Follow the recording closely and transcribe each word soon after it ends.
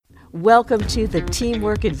Welcome to the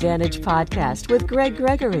Teamwork Advantage podcast with Greg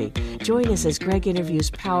Gregory. Join us as Greg interviews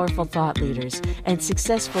powerful thought leaders and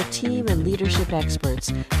successful team and leadership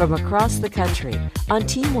experts from across the country on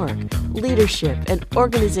teamwork, leadership, and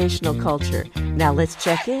organizational culture. Now let's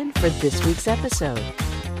check in for this week's episode.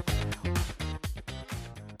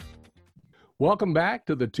 Welcome back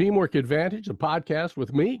to the Teamwork Advantage, a podcast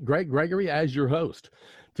with me, Greg Gregory, as your host.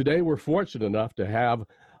 Today, we're fortunate enough to have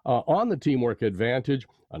on the Teamwork Advantage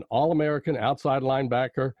an All-American outside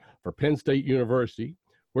linebacker for Penn State University,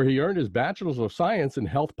 where he earned his Bachelor's of Science in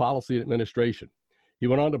Health Policy Administration. He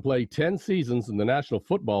went on to play 10 seasons in the National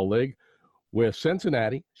Football League with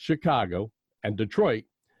Cincinnati, Chicago, and Detroit,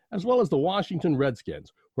 as well as the Washington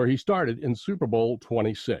Redskins, where he started in Super Bowl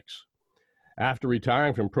 26. After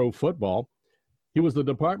retiring from pro football, he was the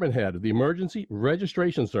department head of the Emergency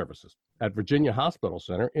Registration Services at Virginia Hospital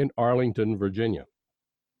Center in Arlington, Virginia.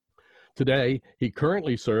 Today, he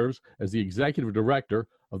currently serves as the executive director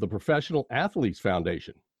of the Professional Athletes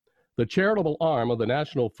Foundation, the charitable arm of the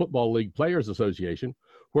National Football League Players Association,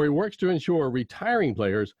 where he works to ensure retiring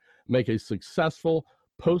players make a successful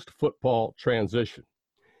post-football transition.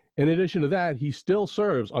 In addition to that, he still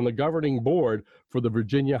serves on the governing board for the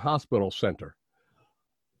Virginia Hospital Center.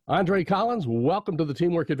 Andre Collins, welcome to the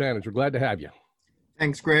Teamwork Advantage. We're glad to have you.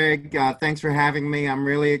 Thanks, Greg. Thanks for having me. I'm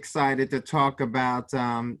really excited to talk about,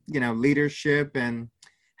 leadership and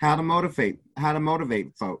how to motivate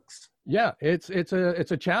folks. Yeah, it's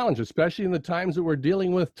a challenge, especially in the times that we're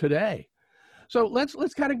dealing with today. So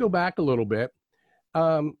let's kind of go back a little bit.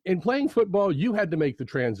 In playing football, you had to make the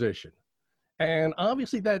transition. And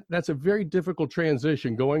obviously that's a very difficult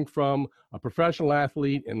transition, going from a professional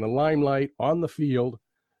athlete in the limelight on the field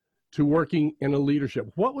to working in a leadership.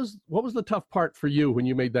 What was the tough part for you when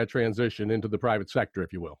you made that transition into the private sector,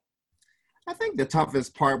 if you will? I think the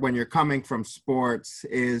toughest part when you're coming from sports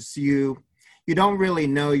is you don't really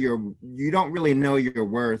know your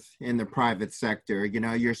worth in the private sector. You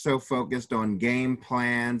know, you're so focused on game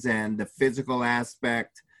plans and the physical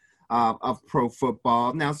aspect of pro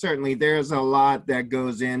football. Now, certainly there's a lot that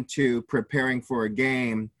goes into preparing for a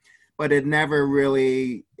game, but it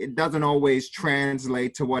doesn't always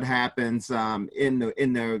translate to what happens in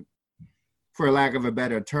the, for lack of a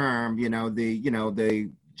better term, the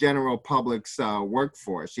general public's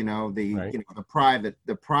workforce, the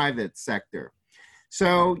private sector.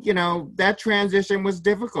 So, that transition was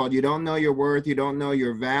difficult. You don't know your worth, you don't know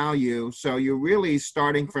your value. So you're really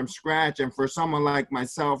starting from scratch. And for someone like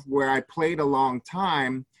myself, where I played a long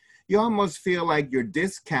time, you almost feel like you're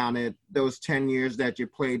discounted those 10 years that you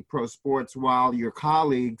played pro sports while your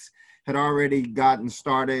colleagues had already gotten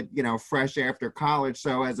started, fresh after college.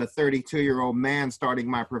 So as a 32-year-old man starting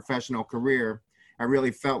my professional career, I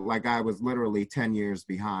really felt like I was literally 10 years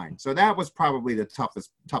behind. So that was probably the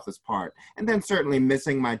toughest part. And then certainly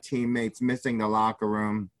missing my teammates, missing the locker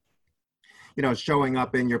room, showing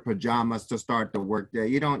up in your pajamas to start the workday.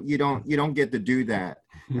 You don't get to do that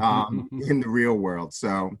in the real world.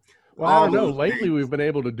 So, well, I don't know. Lately, we've been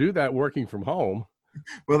able to do that working from home.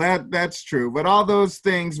 Well, that's true. But all those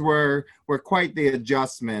things were quite the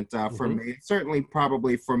adjustment for me. Certainly,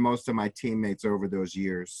 probably for most of my teammates over those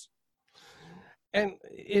years. And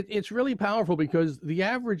it's really powerful because the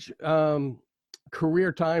average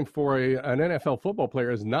career time for an NFL football player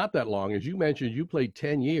is not that long. As you mentioned, you played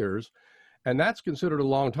 10 years, and that's considered a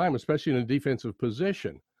long time, especially in a defensive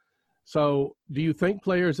position. So do you think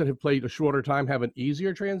players that have played a shorter time have an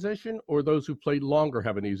easier transition, or those who played longer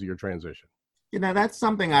have an easier transition? That's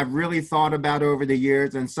something I've really thought about over the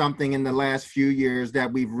years, and something in the last few years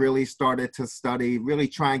that we've really started to study, really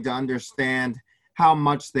trying to understand how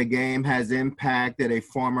much the game has impacted a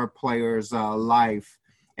former player's life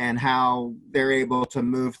and how they're able to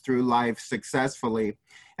move through life successfully.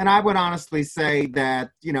 And I would honestly say that,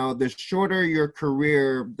 the shorter your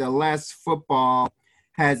career, the less football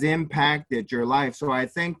has impacted your life. So I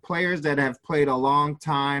think players that have played a long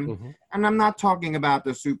time, and I'm not talking about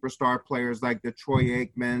the superstar players like the Troy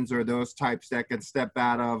Aikmans or those types that can step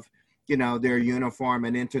out of, their uniform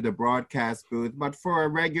and into the broadcast booth. But for a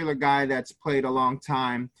regular guy that's played a long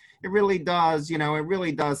time, it really does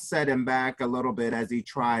set him back a little bit as he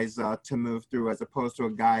tries to move through, as opposed to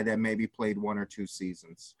a guy that maybe played 1 or 2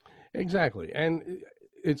 seasons. Exactly. And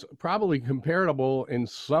it's probably comparable in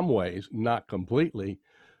some ways, not completely,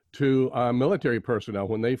 to military personnel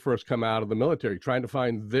when they first come out of the military, trying to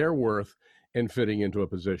find their worth in fitting into a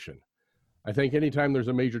position. I think anytime there's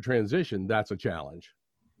a major transition, that's a challenge.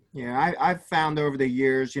 Yeah, I've found over the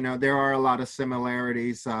years, there are a lot of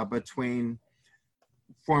similarities between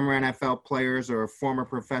former NFL players or former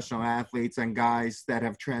professional athletes and guys that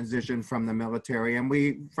have transitioned from the military. And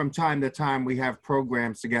we, from time to time, we have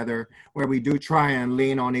programs together where we do try and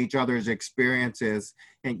lean on each other's experiences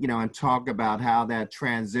and, and talk about how that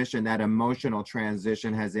transition, that emotional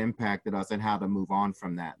transition has impacted us and how to move forward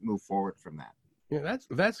from that. Yeah,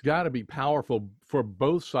 that's got to be powerful for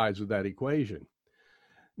both sides of that equation.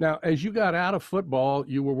 Now, as you got out of football,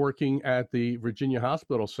 you were working at the Virginia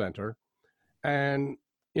Hospital Center and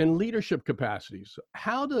in leadership capacities.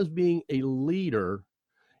 How does being a leader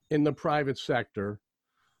in the private sector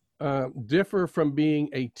differ from being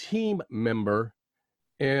a team member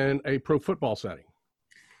in a pro football setting?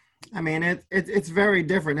 I mean, it's very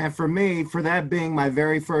different. And for me, for that being my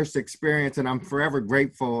very first experience, and I'm forever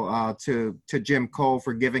grateful to Jim Cole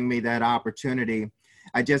for giving me that opportunity.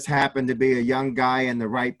 I just happened to be a young guy in the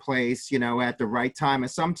right place, at the right time.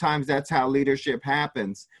 And sometimes that's how leadership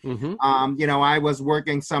happens. Mm-hmm. I was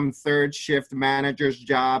working some third shift manager's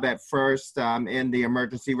job at first in the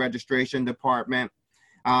emergency registration department.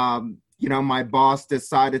 My boss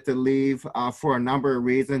decided to leave for a number of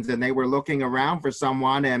reasons, and they were looking around for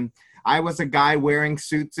someone. And I was a guy wearing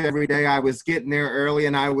suits every day. I was getting there early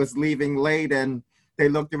and I was leaving late, and they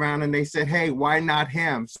looked around and they said, hey, why not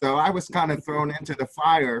him? So I was kind of thrown into the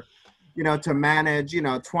fire, to manage,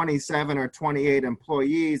 27 or 28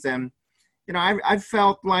 employees. And, I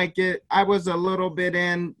felt like I was a little bit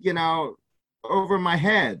in, over my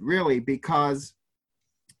head, really, because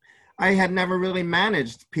I had never really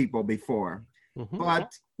managed people before. Mm-hmm.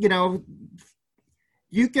 But,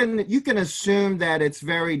 you can assume that it's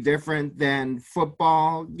very different than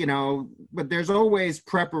football, but there's always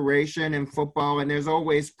preparation in football and there's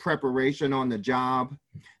always preparation on the job.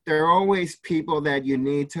 There are always people that you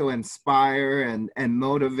need to inspire and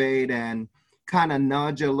motivate and kind of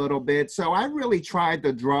nudge a little bit. So I really tried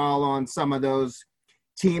to draw on some of those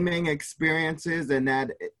teaming experiences and that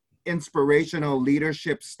inspirational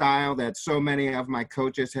leadership style that so many of my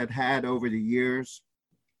coaches had over the years.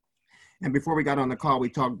 And before we got on the call,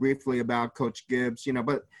 we talked briefly about Coach Gibbs,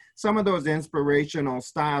 but some of those inspirational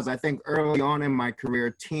styles, I think early on in my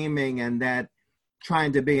career, teaming and that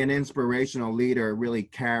trying to be an inspirational leader really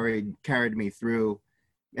carried me through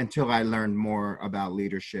until I learned more about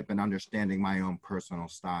leadership and understanding my own personal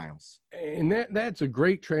styles. And that's a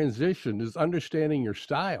great transition, is understanding your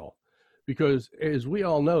style. Because as we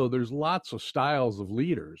all know, there's lots of styles of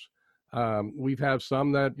leaders. We've have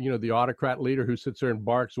some that, the autocrat leader who sits there and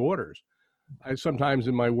barks orders. I sometimes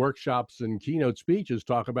in my workshops and keynote speeches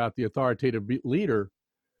talk about the authoritative leader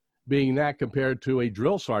being that compared to a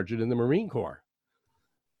drill sergeant in the Marine Corps.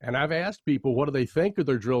 And I've asked people, what do they think of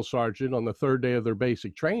their drill sergeant on the third day of their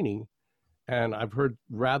basic training? And I've heard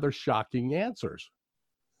rather shocking answers.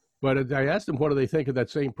 But I asked them, what do they think of that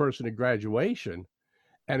same person at graduation?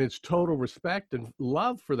 And it's total respect and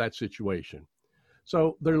love for that situation.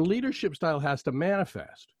 So their leadership style has to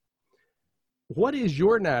manifest. What is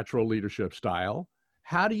your natural leadership style?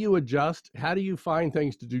 How do you adjust? How do you find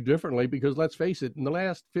things to do differently? Because let's face it, in the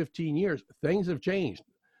last 15 years, things have changed,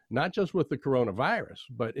 not just with the coronavirus,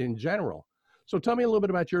 but in general. So tell me a little bit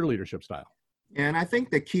about your leadership style. And I think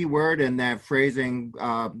the key word in that phrasing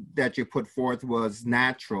that you put forth was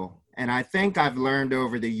natural. And I think I've learned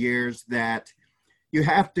over the years that you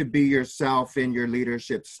have to be yourself in your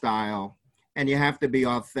leadership style, and you have to be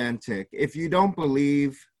authentic. If you don't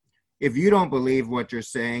believe what you're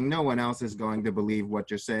saying, no one else is going to believe what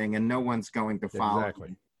you're saying, and no one's going to follow.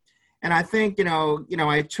 Exactly. And I think,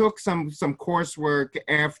 I took some coursework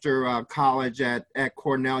after college at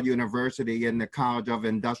Cornell University in the College of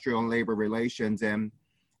Industrial and Labor Relations, and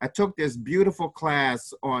I took this beautiful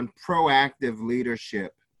class on proactive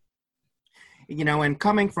leadership. And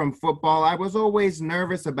coming from football, I was always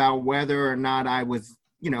nervous about whether or not I was,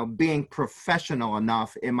 being professional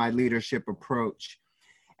enough in my leadership approach.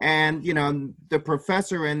 And, the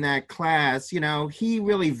professor in that class, he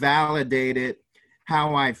really validated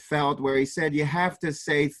how I felt, where he said, you have to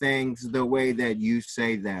say things the way that you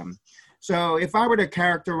say them. So if I were to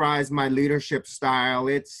characterize my leadership style,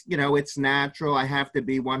 it's natural. I have to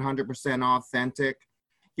be 100% authentic.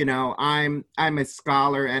 I'm a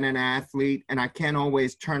scholar and an athlete, and I can't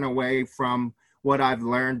always turn away from what I've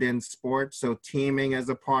learned in sports. So teaming is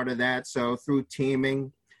a part of that. So through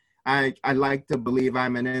teaming, I like to believe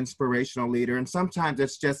I'm an inspirational leader. And sometimes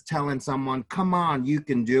it's just telling someone, come on, you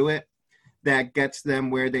can do it, that gets them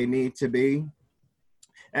where they need to be.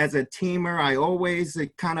 As a teamer, I always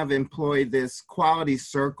kind of employ this quality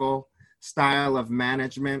circle style of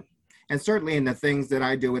management. And certainly in the things that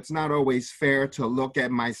I do, it's not always fair to look at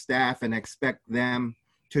my staff and expect them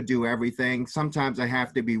to do everything. Sometimes I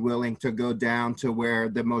have to be willing to go down to where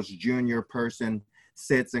the most junior person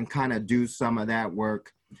sits and kind of do some of that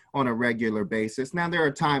work on a regular basis. Now, there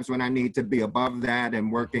are times when I need to be above that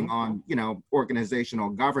and working on, organizational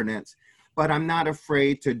governance, but I'm not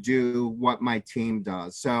afraid to do what my team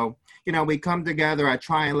does. So, we come together. I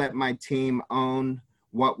try and let my team own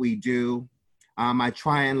what we do. I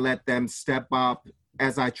try and let them step up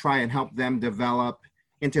as I try and help them develop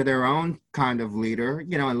into their own kind of leader,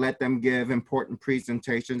 and let them give important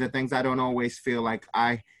presentations and things. I don't always feel like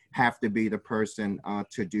I have to be the person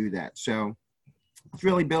to do that. So it's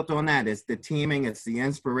really built on that. It's the teaming, it's the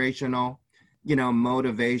inspirational,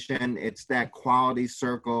 motivation. It's that quality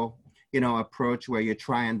circle, approach where you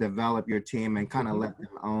try and develop your team and kind of let them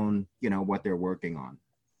own, what they're working on.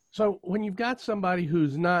 So when you've got somebody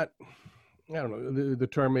who's not, I don't know, the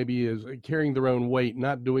term maybe is carrying their own weight,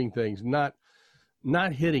 not doing things, not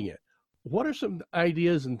hitting it. What are some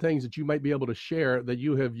ideas and things that you might be able to share that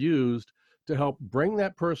you have used to help bring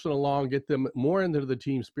that person along, get them more into the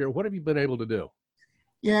team spirit? What have you been able to do?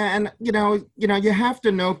 Yeah. And, you have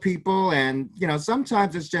to know people, and,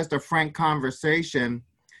 sometimes it's just a frank conversation,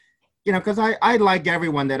 because I like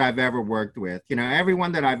everyone that I've ever worked with,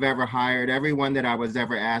 everyone that I've ever hired, everyone that I was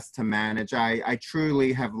ever asked to manage. I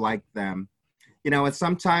truly have liked them, and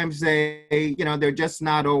sometimes they're just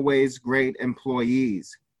not always great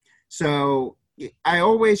employees. So I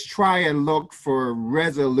always try and look for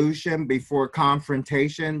resolution before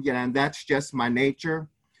confrontation, and that's just my nature.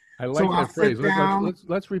 I like that phrase.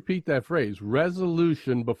 Let's repeat that phrase.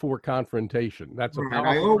 Resolution before confrontation. That's a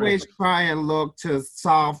powerful I always phrase. try and look to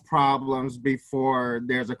solve problems before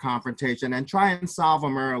there's a confrontation and try and solve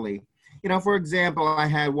them early. For example, I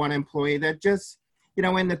had one employee that just,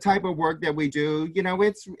 in the type of work that we do,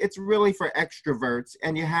 it's really for extroverts,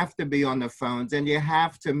 and you have to be on the phones and you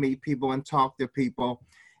have to meet people and talk to people.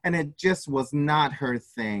 And it just was not her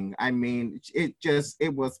thing. I mean,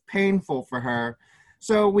 it was painful for her.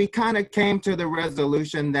 So we kind of came to the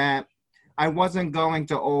resolution that I wasn't going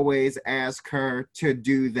to always ask her to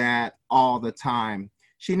do that all the time.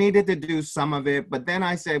 She needed to do some of it, but then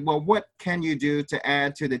I said, well, what can you do to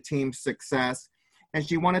add to the team's success? And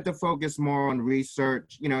she wanted to focus more on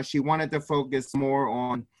research. She wanted to focus more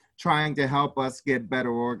on trying to help us get better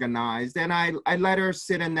organized. And I let her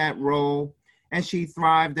sit in that role, and she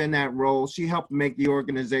thrived in that role. She helped make the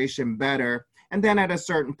organization better. And then at a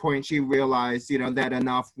certain point, she realized, that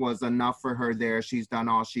enough was enough for her there. She's done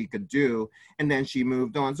all she could do. And then she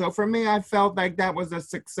moved on. So for me, I felt like that was a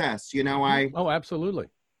success. Oh, absolutely.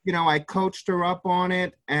 I coached her up on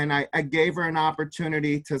it, and I gave her an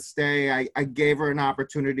opportunity to stay. I gave her an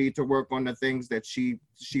opportunity to work on the things that she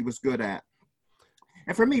was good at.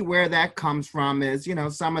 And for me, where that comes from is,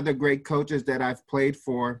 some of the great coaches that I've played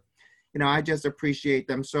for, I just appreciate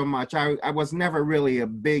them so much. I was never really a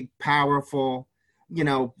big, powerful,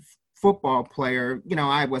 football player.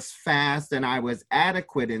 I was fast and I was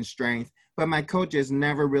adequate in strength, but my coaches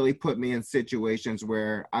never really put me in situations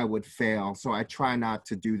where I would fail. So I try not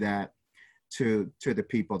to do that to the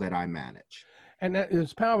people that I manage. And that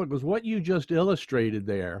is powerful, because what you just illustrated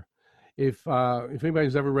there, if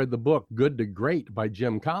anybody's ever read the book Good to Great by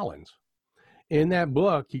Jim Collins, in that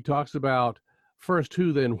book, he talks about first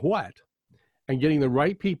who, then what, and getting the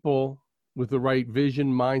right people with the right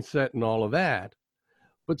vision, mindset, and all of that.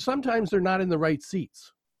 But sometimes they're not in the right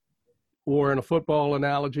seats, or in a football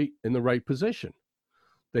analogy, in the right position.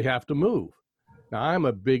 They have to move. Now, I'm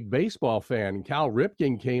a big baseball fan. Cal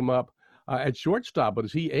Ripken came up at shortstop, but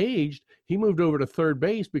as he aged, he moved over to third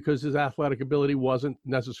base because his athletic ability wasn't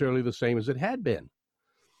necessarily the same as it had been.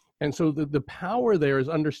 And so the power there is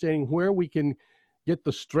understanding where we can get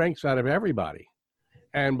the strengths out of everybody.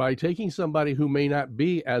 And by taking somebody who may not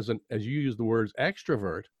be as you use the words,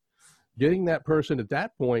 extrovert, getting that person at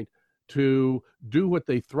that point to do what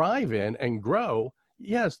they thrive in and grow.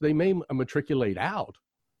 Yes, they may matriculate out,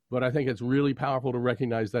 but I think it's really powerful to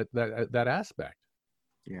recognize that aspect.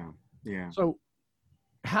 Yeah. So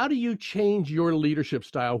how do you change your leadership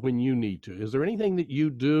style when you need to? Is there anything that you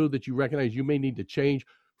do that you recognize you may need to change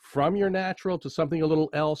from your natural to something a little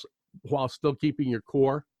else while still keeping your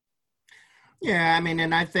core? Yeah, I mean,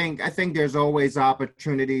 and I think there's always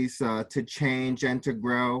opportunities to change and to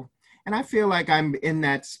grow. And I feel like I'm in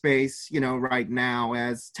that space, right now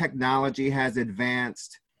as technology has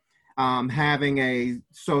advanced. Having a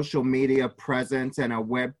social media presence and a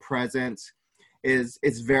web presence is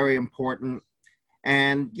very important.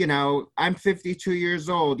 And, I'm 52 years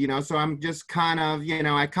old, so I'm just kind of,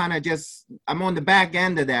 I'm on the back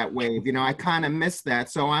end of that wave, I kind of miss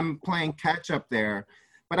that. So I'm playing catch up there.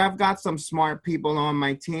 but I've got some smart people on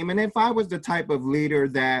my team. And if I was the type of leader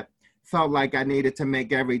that felt like I needed to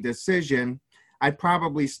make every decision, I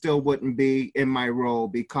probably still wouldn't be in my role,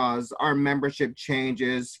 because our membership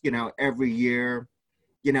changes, every year.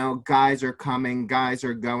 Guys are coming, guys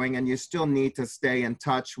are going, and you still need to stay in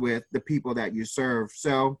touch with the people that you serve.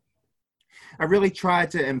 So I really tried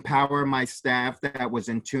to empower my staff that was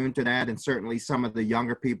in tune to that, and certainly some of the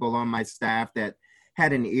younger people on my staff that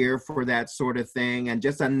had an ear for that sort of thing, and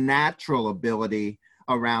just a natural ability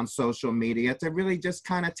around social media to really just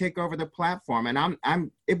kind of take over the platform. And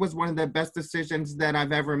it was one of the best decisions that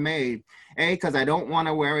I've ever made. Because I don't want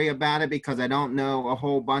to worry about it, because I don't know a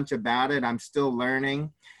whole bunch about it. I'm still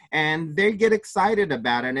learning, and they get excited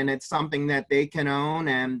about it, and it's something that they can own,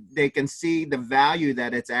 and they can see the value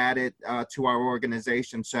that it's added to our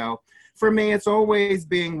organization. So for me, it's always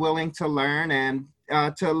being willing to learn, and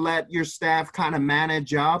to let your staff kind of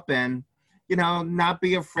manage up, and not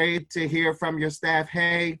be afraid to hear from your staff,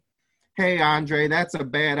 hey, Andre, that's a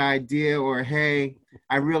bad idea, or hey,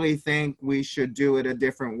 I really think we should do it a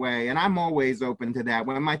different way. And I'm always open to that.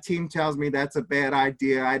 When my team tells me that's a bad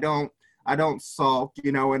idea, I don't sulk,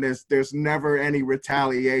 and there's never any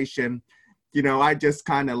retaliation. I just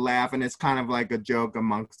kind of laugh, and it's kind of like a joke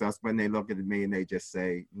amongst us when they look at me and they just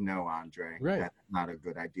say, no, Andre, right, that's not a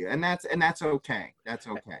good idea. And that's okay. That's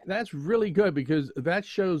okay. That's really good, because that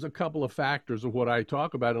shows a couple of factors of what I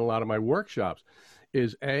talk about in a lot of my workshops.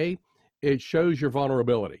 Is A, it shows your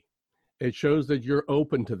vulnerability. It shows that you're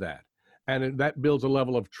open to that. And that builds a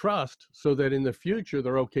level of trust, so that in the future,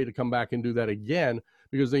 they're okay to come back and do that again,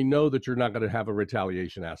 because they know that you're not going to have a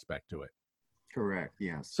retaliation aspect to it. Correct.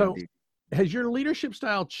 Yes. So indeed. Has your leadership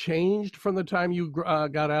style changed from the time you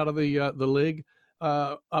got out of the league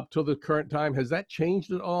up till the current time? Has that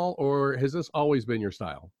changed at all, or has this always been your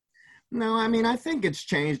style? No, I mean, I think it's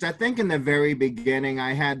changed. I think in the very beginning,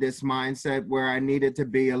 I had this mindset where I needed to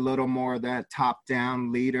be a little more that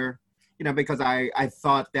top-down leader, because I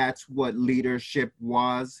thought that's what leadership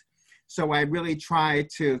was. So I really tried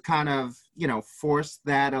to kind of, force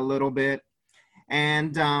that a little bit.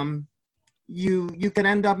 And you can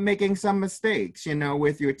end up making some mistakes,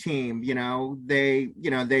 with your team.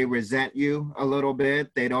 They resent you a little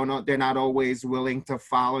bit. They're not always willing to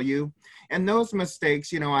follow you. And those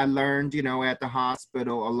mistakes, I learned, at the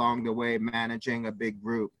hospital along the way, managing a big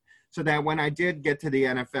group, so that when I did get to the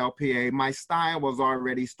NFLPA, my style was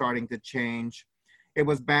already starting to change. It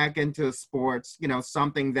was back into sports,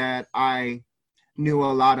 something that I knew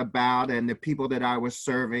a lot about, and the people that I was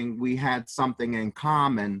serving, we had something in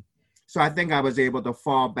common. So I think I was able to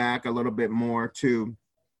fall back a little bit more to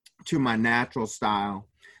my natural style.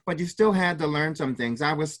 But you still had to learn some things.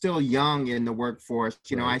 I was still young in the workforce.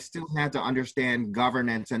 I still had to understand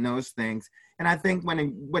governance and those things. And I think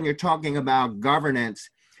when you're talking about governance,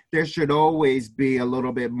 there should always be a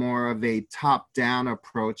little bit more of a top-down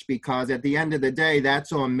approach, because at the end of the day,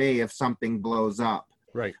 that's on me if something blows up.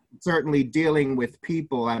 Right. Certainly dealing with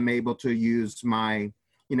people, I'm able to use my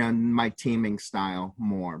teaming style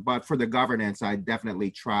more. But for the governance, I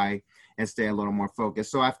definitely try and stay a little more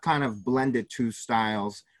focused. So I've kind of blended two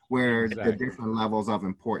styles where the different levels of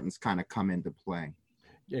importance kind of come into play.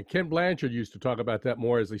 Yeah, Ken Blanchard used to talk about that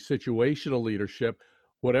more as a situational leadership.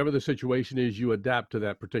 Whatever the situation is, you adapt to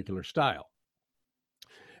that particular style.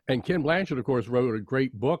 And Ken Blanchard, of course, wrote a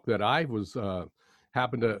great book that I was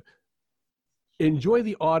happened to enjoy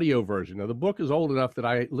the audio version. Now, the book is old enough that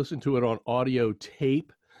I listened to it on audio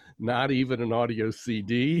tape, not even an audio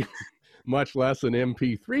CD, much less an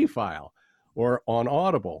MP3 file or on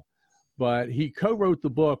Audible. But he co-wrote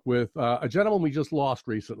the book with a gentleman we just lost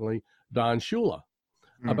recently, Don Shula,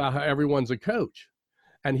 about how everyone's a coach.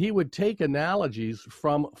 And he would take analogies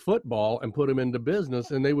from football and put them into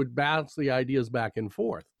business, and they would bounce the ideas back and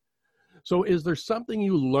forth. So is there something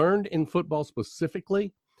you learned in football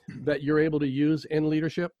specifically that you're able to use in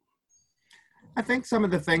leadership? I think some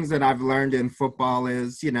of the things that I've learned in football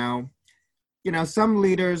is, some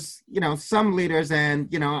leaders,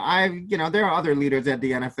 and, there are other leaders at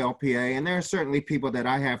the NFLPA, and there are certainly people that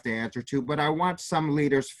I have to answer to, but I watch some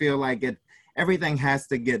leaders feel like everything has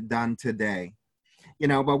to get done today.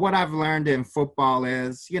 But what I've learned in football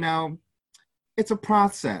is, it's a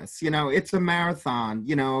process, it's a marathon.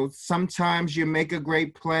 Sometimes you make a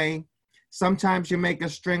great play. Sometimes you make a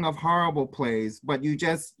string of horrible plays, but you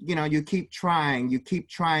just, you keep trying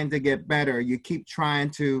to get better. You keep trying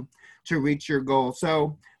to reach your goal.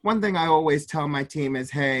 So one thing I always tell my team is,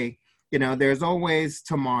 hey, there's always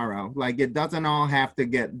tomorrow. Like, it doesn't all have to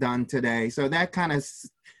get done today. So that kind of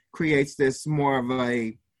creates this more of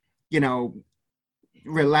a,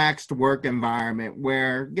 relaxed work environment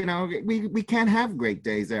where, we can't have great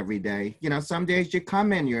days every day. Some days you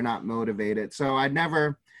come in, you're not motivated. So I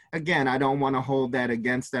don't want to hold that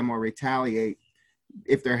against them or retaliate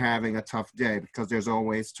if they're having a tough day, because there's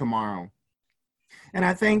always tomorrow. And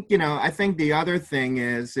I think the other thing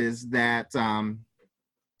is that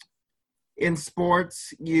in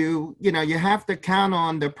sports, you have to count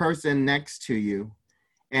on the person next to you.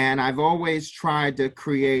 And I've always tried to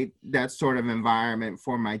create that sort of environment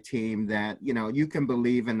for my team that, you can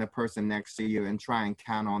believe in the person next to you and try and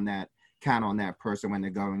count on that person when the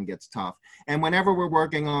going gets tough. And whenever we're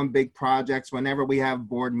working on big projects, whenever we have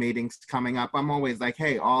board meetings coming up, I'm always like,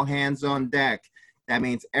 hey, all hands on deck. That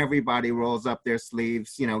means everybody rolls up their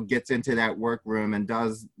sleeves, gets into that workroom and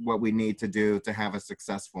does what we need to do to have a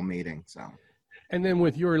successful meeting. So, and then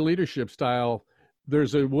with your leadership style,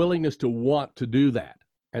 there's a willingness to want to do that.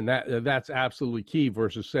 And that's absolutely key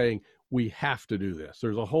versus saying we have to do this.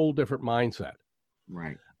 There's a whole different mindset.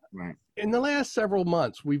 Right. In the last several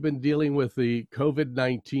months, we've been dealing with the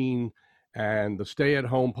COVID-19 and the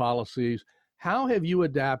stay-at-home policies. How have you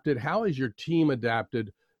adapted? How has your team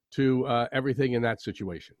adapted to everything in that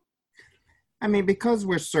situation? I mean, because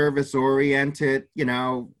we're service-oriented,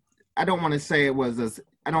 I don't want to say it was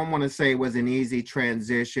an easy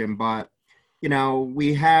transition, but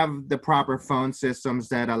we have the proper phone systems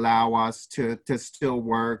that allow us to still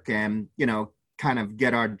work and, kind of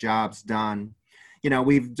get our jobs done.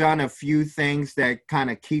 We've done a few things that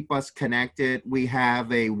kind of keep us connected. We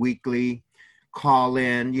have a weekly call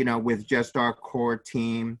in, with just our core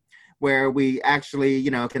team, where we actually,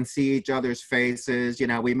 can see each other's faces.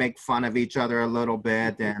 We make fun of each other a little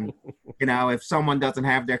bit. And, if someone doesn't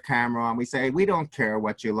have their camera on, we say, we don't care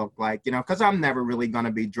what you look like, because I'm never really going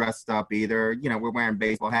to be dressed up either. We're wearing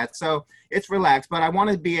baseball hats. So it's relaxed, but I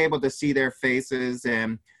want to be able to see their faces,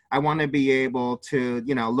 and I want to be able to,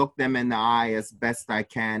 look them in the eye as best I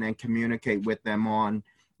can and communicate with them on,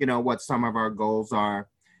 what some of our goals are.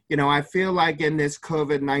 I feel like in this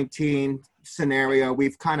COVID-19 scenario,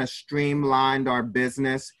 we've kind of streamlined our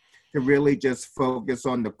business to really just focus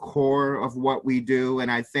on the core of what we do.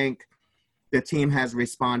 And I think the team has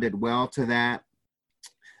responded well to that.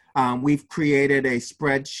 We've created a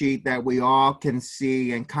spreadsheet that we all can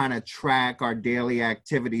see and kind of track our daily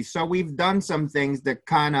activities. So we've done some things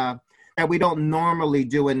that we don't normally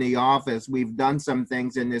do in the office. We've done some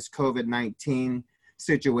things in this COVID-19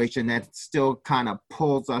 situation that still kind of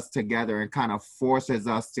pulls us together and kind of forces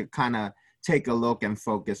us to kind of take a look and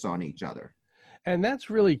focus on each other. And that's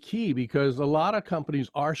really key, because a lot of companies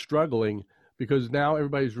are struggling because now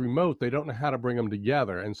everybody's remote. They don't know how to bring them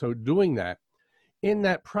together. And so doing that, in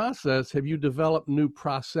that process, have you developed new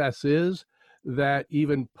processes that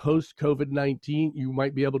even post COVID-19 you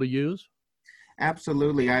might be able to use?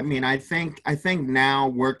 Absolutely. I mean, I think now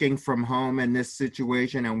working from home in this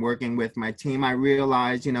situation and working with my team, I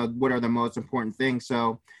realize, what are the most important things.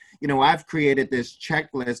 So, I've created this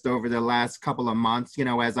checklist over the last couple of months,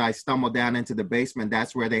 as I stumble down into the basement.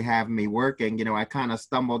 That's where they have me working. I kind of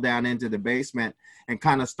stumble down into the basement and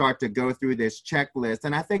kind of start to go through this checklist.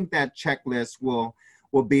 And I think that checklist will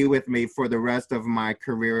be with me for the rest of my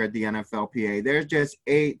career at the NFLPA.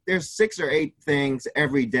 There's 6 or 8 things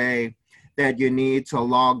every day that you need to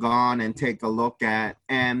log on and take a look at.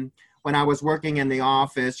 And when I was working in the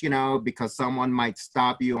office, because someone might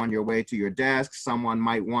stop you on your way to your desk, someone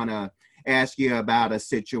might want to ask you about a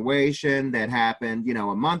situation that happened,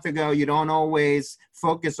 a month ago, you don't always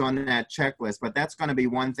focus on that checklist, but that's going to be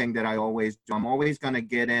one thing that I always do. I'm always going to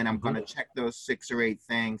get in, I'm going to check those 6 or 8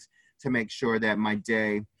 things to make sure that my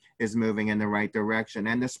day is moving in the right direction.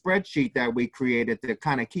 And the spreadsheet that we created to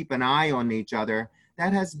kind of keep an eye on each other,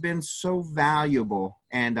 that has been so valuable,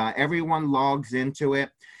 and everyone logs into it.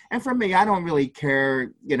 And for me, I don't really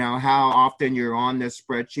care, how often you're on this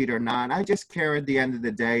spreadsheet or not. I just care at the end of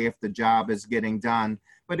the day if the job is getting done.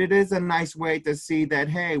 But it is a nice way to see that,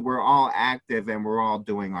 hey, we're all active and we're all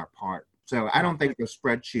doing our part. So I don't think the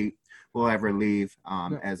spreadsheet will ever leave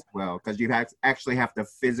as well, because you actually have to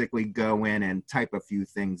physically go in and type a few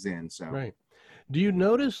things in. So. Right. Do you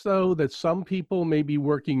notice, though, that some people may be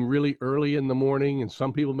working really early in the morning and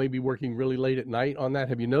some people may be working really late at night on that?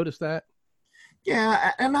 Have you noticed that?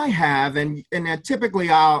 Yeah, and I have, and typically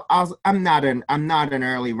I'm not an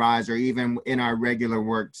early riser, even in our regular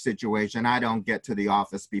work situation. I don't get to the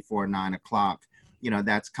office before 9 o'clock.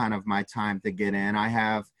 That's kind of my time to get in. I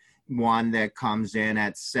have one that comes in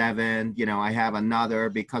at 7. I have another,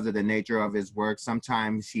 because of the nature of his work,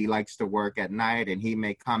 sometimes he likes to work at night and he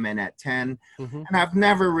may come in at 10. Mm-hmm. And I've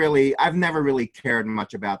never really cared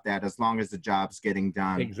much about that, as long as the job's getting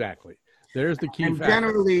done. Exactly. There's the key And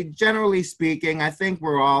factor. generally speaking, I think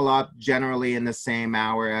we're all up generally in the same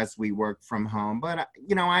hour as we work from home. But,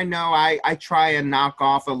 I know I try and knock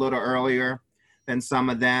off a little earlier than some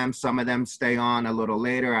of them. Some of them stay on a little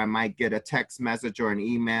later. I might get a text message or an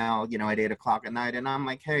email, at 8 o'clock at night. And I'm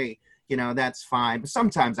like, hey, that's fine. But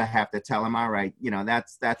sometimes I have to tell them, all right,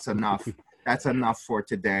 that's enough. That's enough for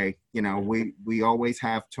today. We always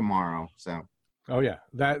have tomorrow. So. Oh yeah,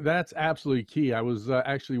 that's absolutely key. I was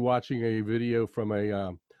actually watching a video from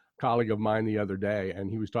a colleague of mine the other day,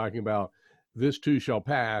 and he was talking about this too shall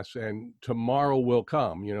pass, and tomorrow will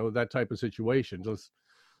come. That type of situation.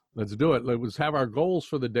 Let's do it. Let's have our goals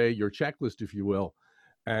for the day, your checklist, if you will,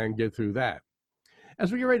 and get through that.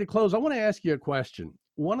 As we get ready to close, I want to ask you a question.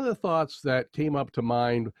 One of the thoughts that came up to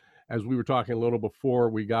mind as we were talking a little before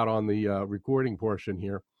we got on the recording portion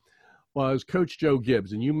here was Coach Joe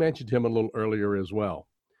Gibbs, and you mentioned him a little earlier as well.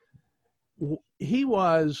 He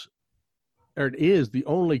was, or is, the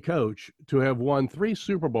only coach to have won 3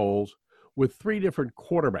 Super Bowls with 3 different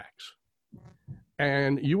quarterbacks.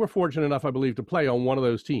 And you were fortunate enough, I believe, to play on one of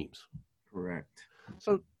those teams. Correct.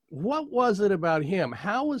 So what was it about him?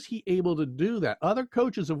 How was he able to do that? Other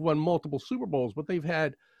coaches have won multiple Super Bowls, but they've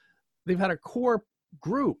had a core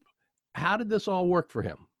group. How did this all work for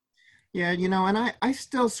him? Yeah, and I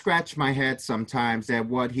still scratch my head sometimes at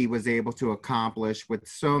what he was able to accomplish with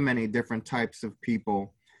so many different types of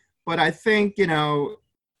people. But I think, I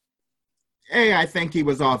think he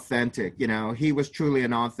was authentic. He was truly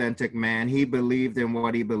an authentic man. He believed in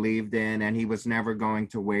what he believed in, and he was never going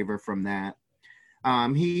to waver from that.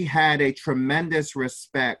 He had a tremendous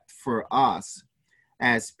respect for us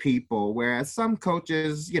as people, whereas some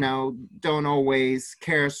coaches, don't always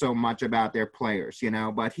care so much about their players,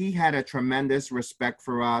 but he had a tremendous respect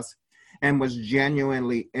for us and was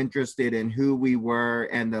genuinely interested in who we were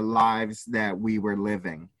and the lives that we were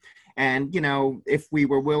living. And, if we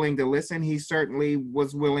were willing to listen, he certainly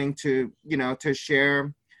was willing to, to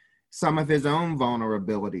share some of his own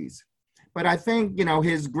vulnerabilities. But I think,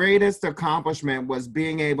 his greatest accomplishment was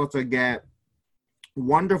being able to get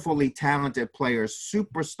wonderfully talented players,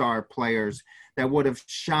 superstar players that would have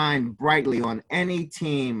shined brightly on any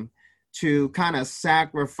team to kind of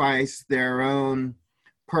sacrifice their own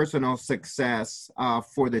personal success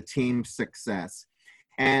for the team's success.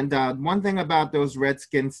 And one thing about those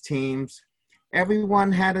Redskins teams,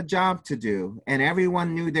 everyone had a job to do, and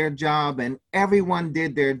everyone knew their job, and everyone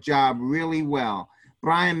did their job really well.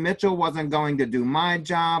 Brian Mitchell wasn't going to do my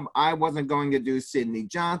job. I wasn't going to do Sidney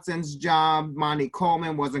Johnson's job. Monty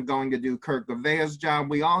Coleman wasn't going to do Kirk Gavea's job.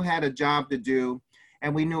 We all had a job to do,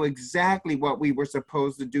 and we knew exactly what we were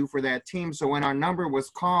supposed to do for that team. So when our number was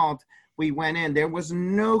called, we went in. There was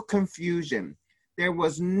no confusion. There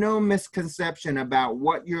was no misconception about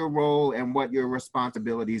what your role and what your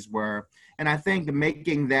responsibilities were. And I think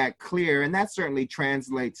making that clear, and that certainly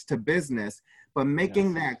translates to business, but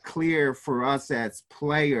making that clear for us as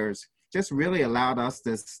players just really allowed us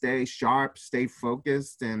to stay sharp, stay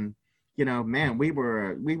focused. And, man, we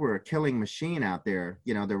were a killing machine out there,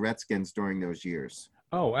 the Redskins during those years.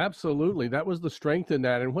 Oh, absolutely. That was the strength in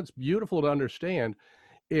that. And what's beautiful to understand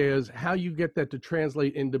is how you get that to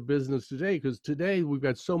translate into business today. Because today we've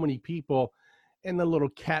got so many people in the little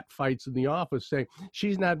cat fights in the office saying,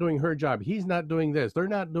 she's not doing her job. He's not doing this. They're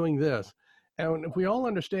not doing this. And if we all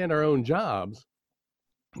understand our own jobs,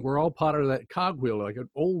 we're all part of that cogwheel, like an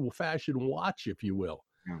old-fashioned watch, if you will.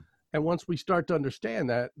 Yeah. And once we start to understand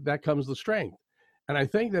that comes the strength. And I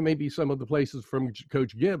think that may be some of the places from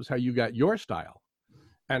Coach Gibbs, how you got your style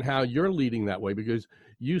and how you're leading that way, because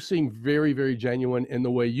you seem very, very genuine in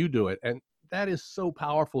the way you do it. And that is so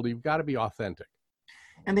powerful. You've got to be authentic.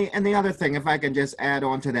 And the other thing, if I can just add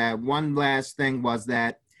on to that, one last thing was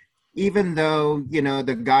that even though,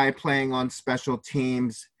 the guy playing on special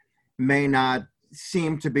teams may not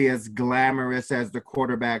seem to be as glamorous as the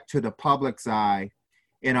quarterback to the public's eye,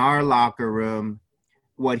 in our locker room,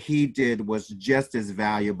 what he did was just as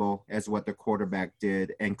valuable as what the quarterback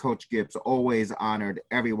did. And Coach Gibbs always honored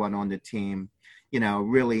everyone on the team,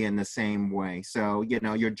 really in the same way. So,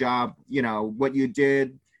 your job, what you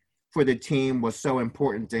did for the team was so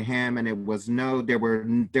important to him. And there was no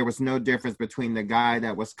difference between the guy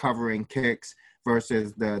that was covering kicks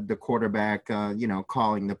versus the quarterback,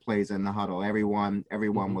 calling the plays in the huddle. Everyone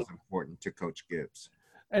was important to Coach Gibbs.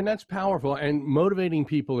 And that's powerful. And motivating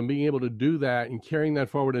people and being able to do that and carrying that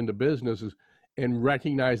forward into businesses and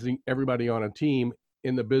recognizing everybody on a team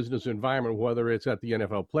in the business environment, whether it's at the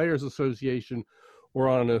NFL Players Association or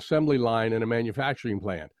on an assembly line in a manufacturing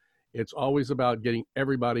plant. It's always about getting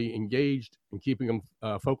everybody engaged and keeping them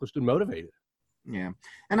focused and motivated. Yeah.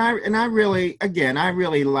 And I really, again, I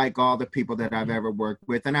really like all the people that I've ever worked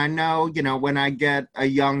with. And I know, when I get a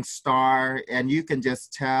young star and you can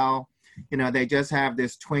just tell, they just have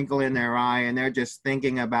this twinkle in their eye and they're just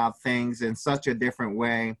thinking about things in such a different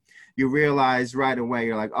way. You realize right away,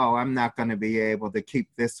 you're like, oh, I'm not going to be able to keep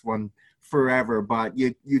this one forever. But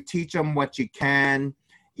you teach them what you can.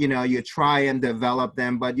 You try and develop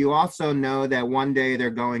them, but you also know that one day they're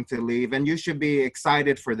going to leave, and you should be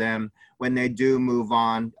excited for them when they do move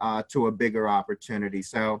on to a bigger opportunity.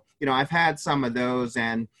 So, I've had some of those,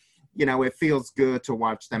 and, it feels good to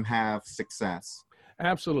watch them have success.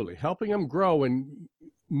 Absolutely. Helping them grow and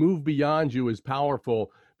move beyond you is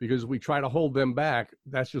powerful, because we try to hold them back.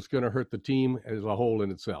 That's just going to hurt the team as a whole in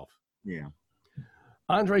itself. Yeah.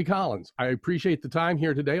 Andre Collins, I appreciate the time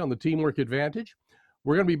here today on the Teamwork Advantage.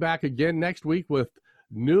 We're going to be back again next week with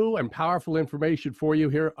new and powerful information for you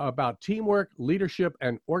here about teamwork, leadership,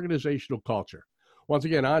 and organizational culture. Once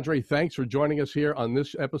again, Andre, thanks for joining us here on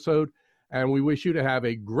this episode, and we wish you to have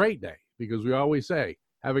a great day, because we always say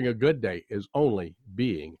having a good day is only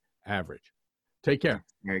being average. Take care.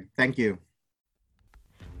 Great. Thank you.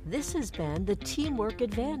 This has been the Teamwork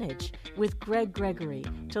Advantage with Greg Gregory.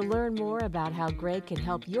 To learn more about how Greg can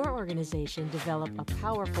help your organization develop a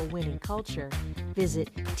powerful winning culture,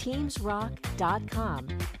 visit teamsrock.com.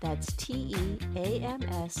 That's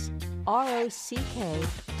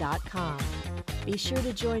TEAMSROCK.com. Be sure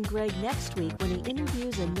to join Greg next week when he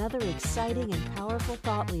interviews another exciting and powerful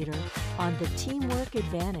thought leader on the Teamwork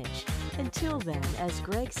Advantage. Until then, as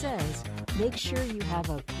Greg says, make sure you have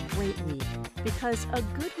a great week, because a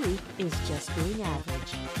good week is just being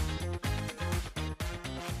average.